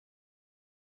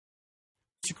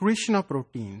secretion of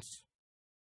proteins.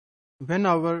 When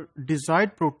our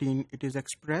desired protein it is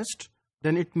expressed,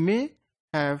 then it may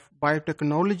have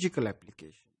biotechnological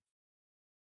application.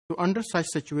 So under such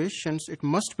situations, it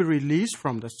must be released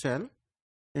from the cell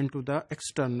into the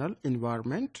external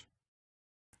environment,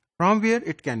 from where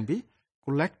it can be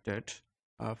collected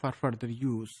for further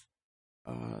use.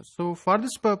 So for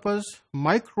this purpose,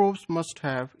 microbes must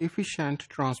have efficient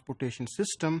transportation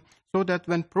system, so that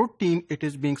when protein it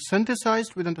is being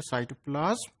synthesized within the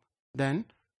cytoplasm, then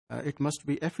it must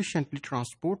be efficiently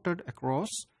transported across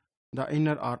the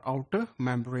inner or outer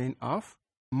membrane of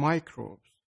microbes.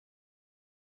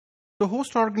 So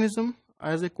host organism,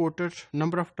 as I quoted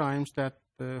number of times that,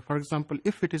 for example,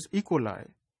 if it is E. coli,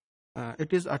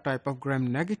 it is a type of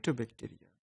gram-negative bacteria.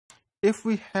 If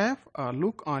we have a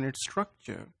look on its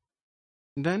structure,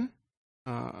 then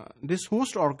this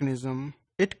host organism,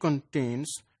 it contains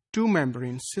two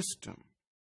membrane system.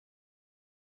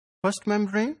 First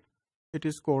membrane, it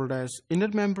is called as inner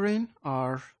membrane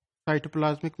or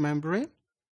cytoplasmic membrane,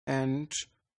 and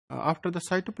after the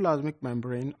cytoplasmic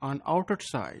membrane, on outer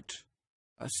side,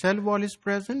 a cell wall is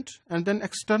present, and then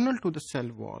external to the cell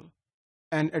wall,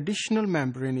 an additional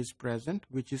membrane is present,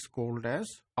 which is called as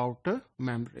outer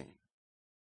membrane.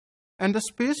 And the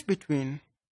space between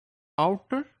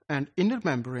outer and inner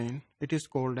membrane, it is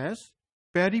called as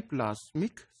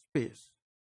periplasmic space.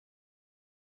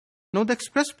 Now the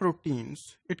expressed proteins,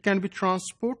 it can be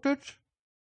transported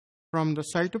from the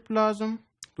cytoplasm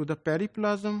to the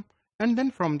periplasm, and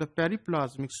then from the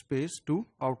periplasmic space to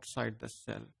outside the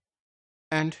cell.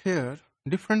 And here,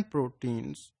 different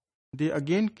proteins, they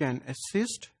again can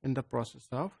assist in the process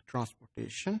of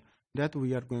transportation that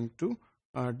we are going to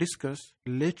discuss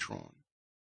later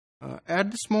on.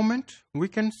 At this moment, we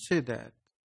can say that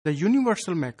the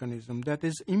universal mechanism that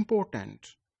is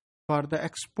important for the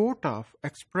export of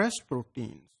expressed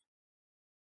proteins,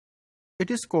 it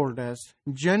is called as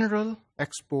General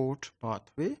Export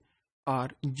Pathway or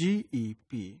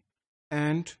GEP.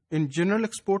 And in General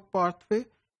Export Pathway,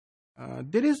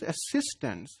 there is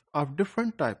assistance of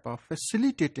different type of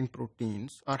facilitating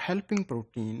proteins or helping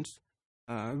proteins,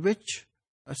 which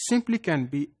simply can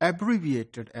be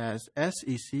abbreviated as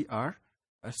SEC or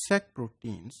SEC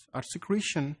proteins or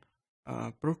secretion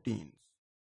proteins.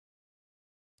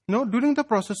 Now, during the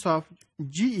process of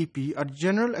GEP or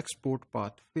General Export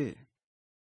Pathway,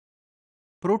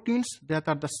 proteins that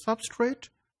are the substrate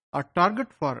or target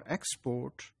for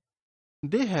export,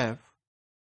 they have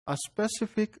a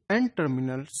specific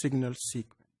N-terminal signal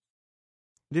sequence.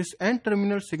 This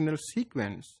N-terminal signal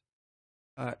sequence,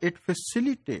 it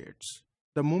facilitates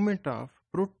the movement of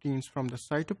proteins from the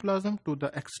cytoplasm to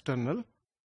the external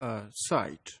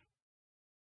site.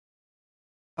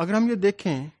 अगर हम ये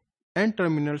देखें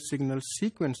N-terminal signal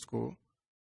sequence को,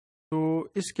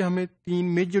 तो इसके हमें तीन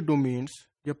major domains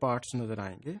या पार्ट्स नजर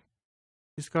आएंगे.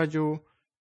 इसका जो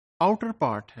आउटर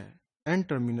पार्ट है,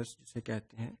 N-terminus जिसे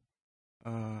कहते हैं,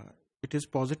 it is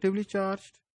positively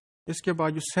charged. इसके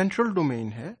बाद जो central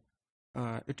domain है,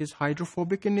 it is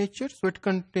hydrophobic in nature, so it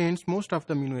contains most of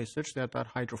the amino acids that are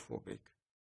hydrophobic.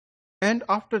 And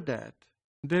after that,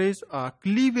 there is a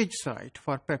cleavage site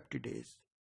for peptidase,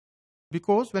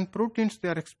 because when proteins they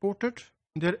are exported,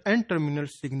 their N-terminal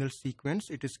signal sequence,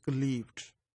 it is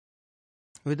cleaved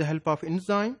with the help of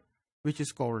enzyme, which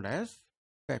is called as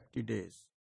peptidase.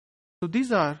 So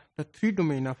these are the three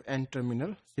domain of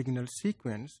N-terminal signal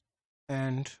sequence,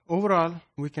 and overall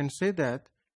we can say that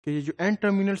कि ये जो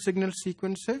N-terminal signal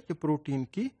sequence है, ये protein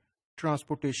की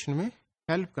transportation में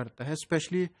help करता है,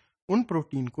 specially उन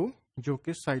प्रोटीन को जो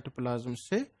कि साइटोप्लाज्म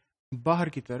से बाहर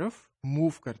की तरफ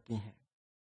मूव करती हैं.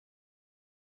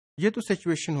 ये तो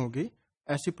सिचुएशन हो गई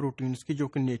ऐसी प्रोटीन्स की जो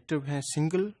कि नेटिव हैं,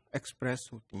 सिंगल एक्सप्रेस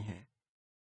होती हैं.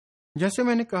 जैसे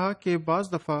मैंने कहा कि बाज़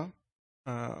दफ़ा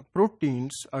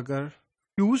प्रोटीन्स अगर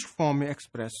फ्यूज्ड फॉर्म में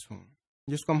एक्सप्रेस हों,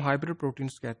 जिसको हम हाइब्रिड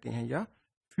प्रोटीन्स कहते हैं या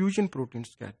फ्यूजन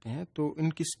प्रोटीन्स कहते हैं, तो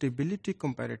इनकी स्टेबिलिटी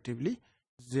कंपैरेटिवली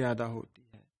ज़्यादा होती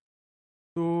है.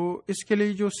 तो इसके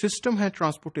लिए जो सिस्टम है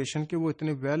ट्रांसपोर्टेशन के, वो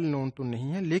इतने वेल नोन तो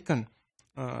नहीं है, लेकिन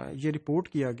ये रिपोर्ट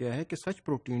किया गया है कि सच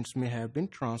प्रोटीन्स में have been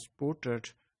transported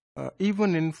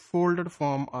even in folded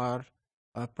form or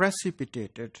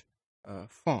precipitated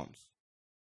forms.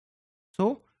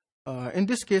 So, in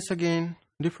this case again,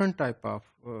 different type of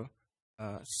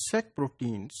SEC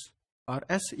proteins or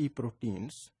SE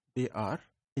proteins, they are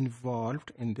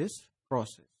involved in this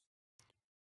process.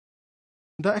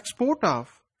 The export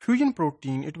of fusion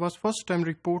protein, it was first time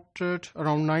reported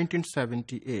around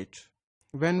 1978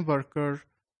 when workers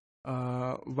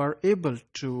were able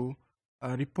to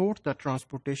report the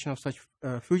transportation of such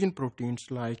fusion proteins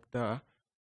like the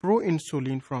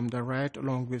proinsulin from the rat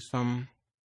along with some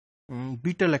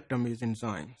beta-lactamase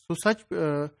enzyme. So such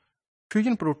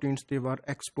fusion proteins, they were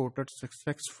exported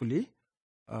successfully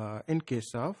in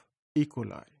case of E.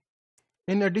 coli.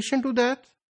 In addition to that,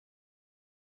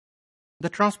 the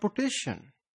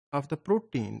transportation of the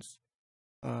proteins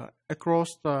across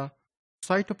the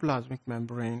cytoplasmic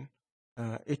membrane,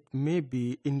 it may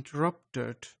be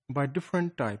interrupted by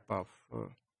different type of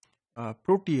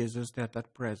proteases that are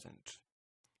present.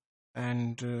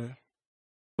 And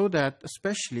so that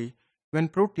especially when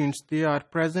proteins, they are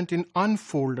present in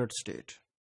unfolded state.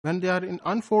 When they are in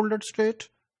unfolded state,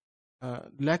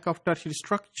 lack of tertiary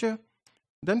structure,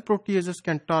 then proteases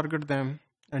can target them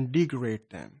and degrade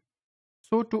them.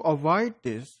 So to avoid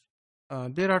this,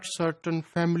 there are certain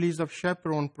families of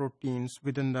chaperone proteins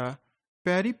within the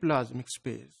periplasmic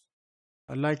space,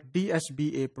 like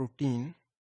DSBA protein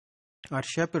or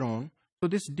chaperone. So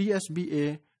this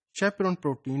DSBA chaperone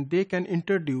protein, they can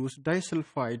introduce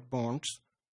disulfide bonds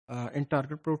in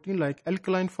target protein like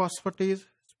alkaline phosphatase,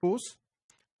 suppose,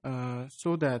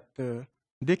 so that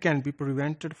they can be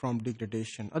prevented from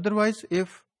degradation. Otherwise,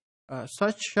 if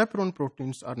such chaperone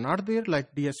proteins are not there,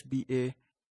 like DSBA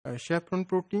chaperone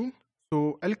protein,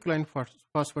 so alkaline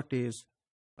phosphatase,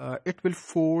 it will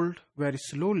fold very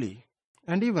slowly,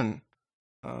 and even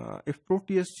if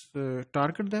protease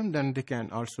target them, then they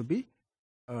can also be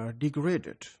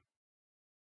degraded.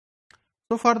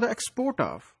 So for the export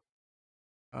of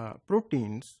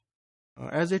proteins,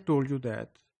 as I told you that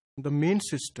the main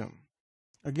system,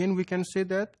 again we can say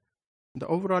that the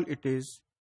overall it is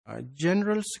a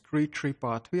general secretory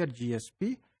pathway or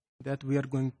GSP that we are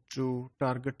going to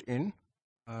target in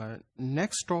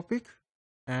next topic.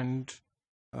 And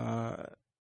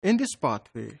in this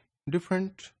pathway,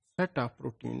 different set of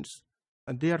proteins,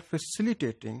 they are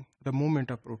facilitating the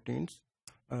movement of proteins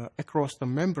across the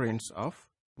membranes of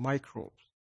microbes.